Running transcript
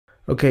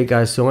Okay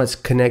guys, so let's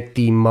connect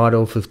the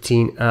Model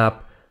 15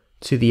 app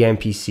to the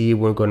MPC.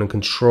 We're going to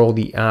control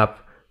the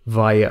app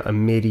via a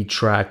Midi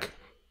track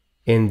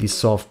in the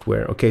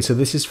software. Okay, so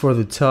this is for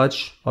the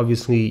touch.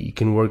 Obviously you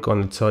can work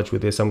on the touch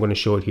with this. I'm going to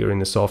show it here in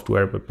the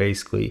software, but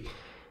basically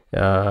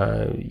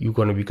you're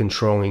going to be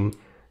controlling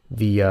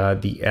the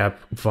app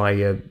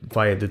via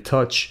the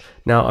touch.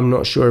 Now I'm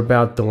not sure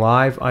about the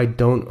Live. I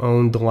don't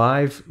own the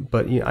Live,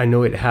 but I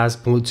know it has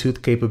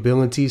Bluetooth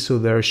capability, so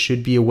there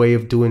should be a way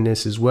of doing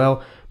this as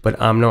well, but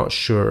I'm not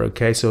sure.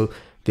 Okay, so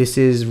this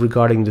is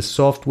regarding the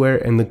software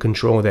and the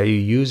control that you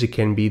use. It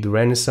can be the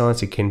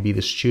Renaissance, it can be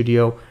the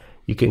Studio.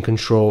 You can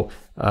control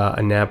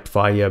an app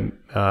via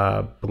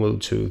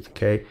Bluetooth.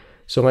 Okay,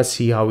 so let's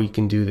see how we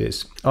can do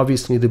this.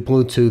 Obviously the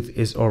Bluetooth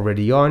is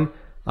already on.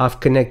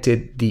 I've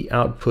connected the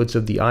outputs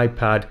of the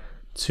iPad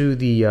to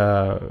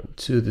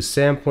the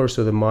sampler,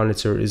 so the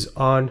monitor is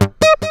on.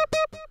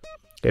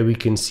 Okay, we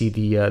can see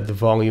the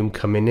volume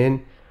coming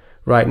in.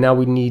 Right now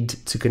we need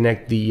to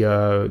connect the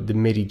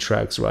MIDI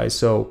tracks, right?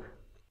 So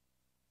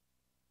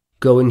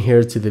go in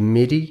here to the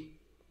MIDI,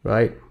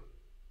 right?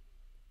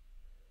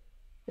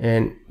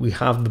 And we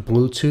have the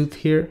Bluetooth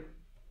here.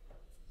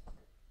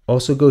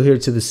 Also go here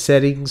to the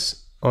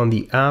settings on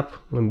the app.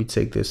 Let me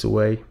take this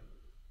away.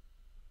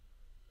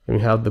 And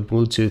we have the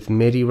Bluetooth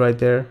MIDI right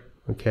there.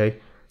 Okay,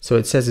 so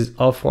it says it's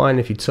offline.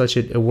 If you touch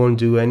it, it won't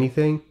do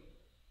anything.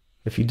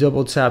 If you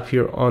double tap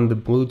here on the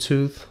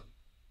Bluetooth,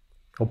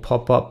 it'll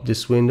pop up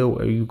this window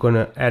where you're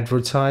gonna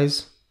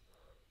advertise.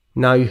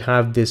 Now you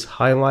have this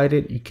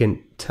highlighted. You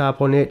can tap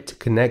on it to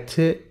connect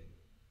it.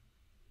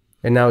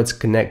 And now it's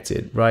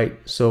connected, right?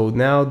 So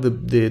now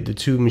the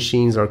two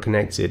machines are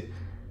connected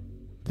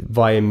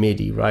via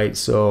MIDI, right?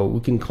 So we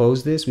can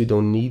close this. We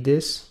don't need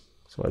this.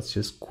 So let's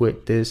just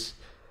quit this.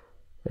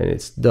 And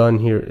it's done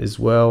here as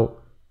well.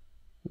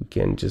 We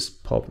can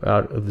just pop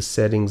out of the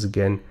settings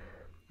again.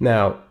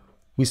 Now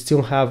we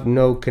still have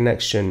no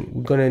connection.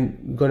 We're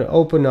gonna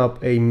open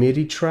up a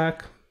MIDI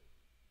track.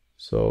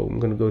 So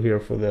I'm gonna go here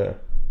for the,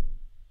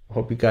 I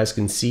hope you guys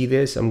can see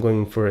this. I'm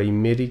going for a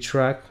MIDI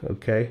track.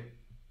 Okay,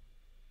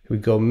 here we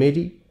go,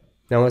 MIDI.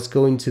 Now let's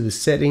go into the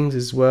settings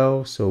as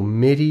well. So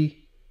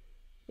MIDI,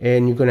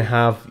 and you're gonna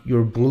have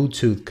your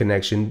Bluetooth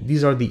connection.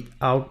 These are the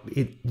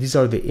these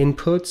are the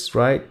inputs,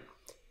 right?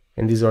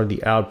 And these are the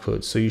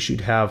outputs. So you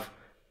should have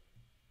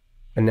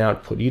an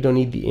output. You don't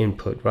need the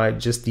input, right?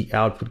 Just the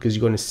output, because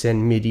you're going to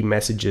send MIDI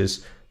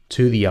messages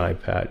to the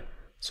iPad.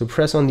 So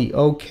press on the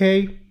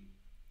OK,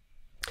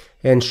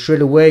 and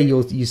straight away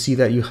you see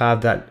that you have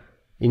that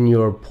in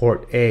your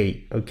port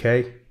A.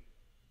 Okay,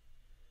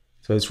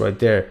 so it's right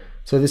there.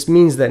 So this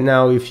means that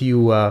now if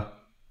you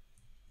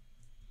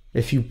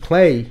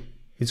play,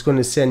 it's going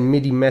to send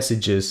MIDI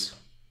messages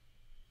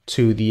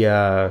to the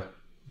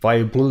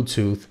via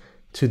Bluetooth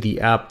to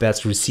the app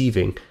that's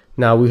receiving.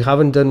 Now we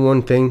haven't done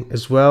one thing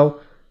as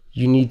well.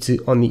 You need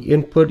to, on the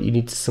input, you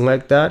need to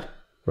select that,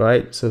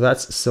 right? So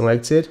that's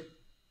selected.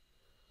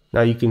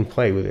 Now you can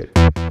play with it.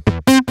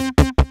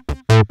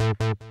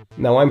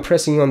 Now I'm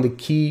pressing on the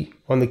key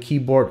on the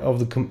keyboard of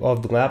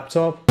the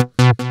laptop,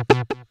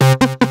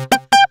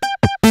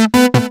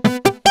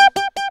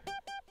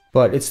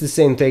 but it's the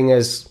same thing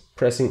as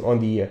pressing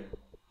on the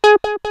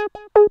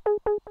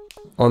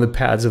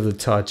pads of the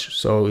touch.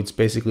 So it's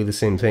basically the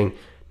same thing.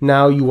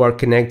 Now you are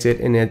connected,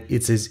 and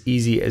it's as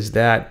easy as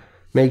that.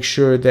 Make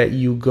sure that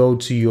you go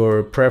to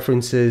your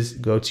preferences,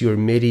 go to your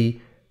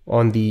MIDI.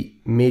 On the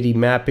MIDI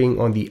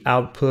mapping on the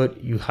output,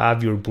 you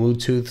have your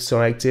Bluetooth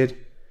selected,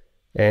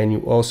 and you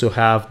also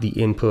have the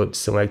input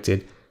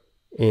selected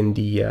in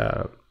the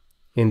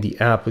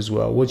app as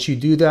well. Once you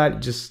do that,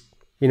 just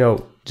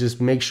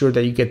make sure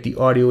that you get the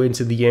audio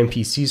into the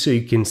MPC so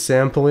you can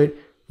sample it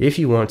if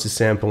you want to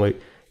sample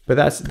it. But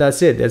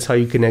that's it. That's how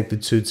you connect the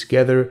two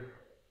together.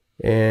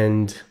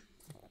 And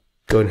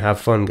go and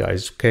have fun,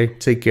 guys. Okay,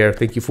 take care.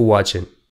 Thank you for watching.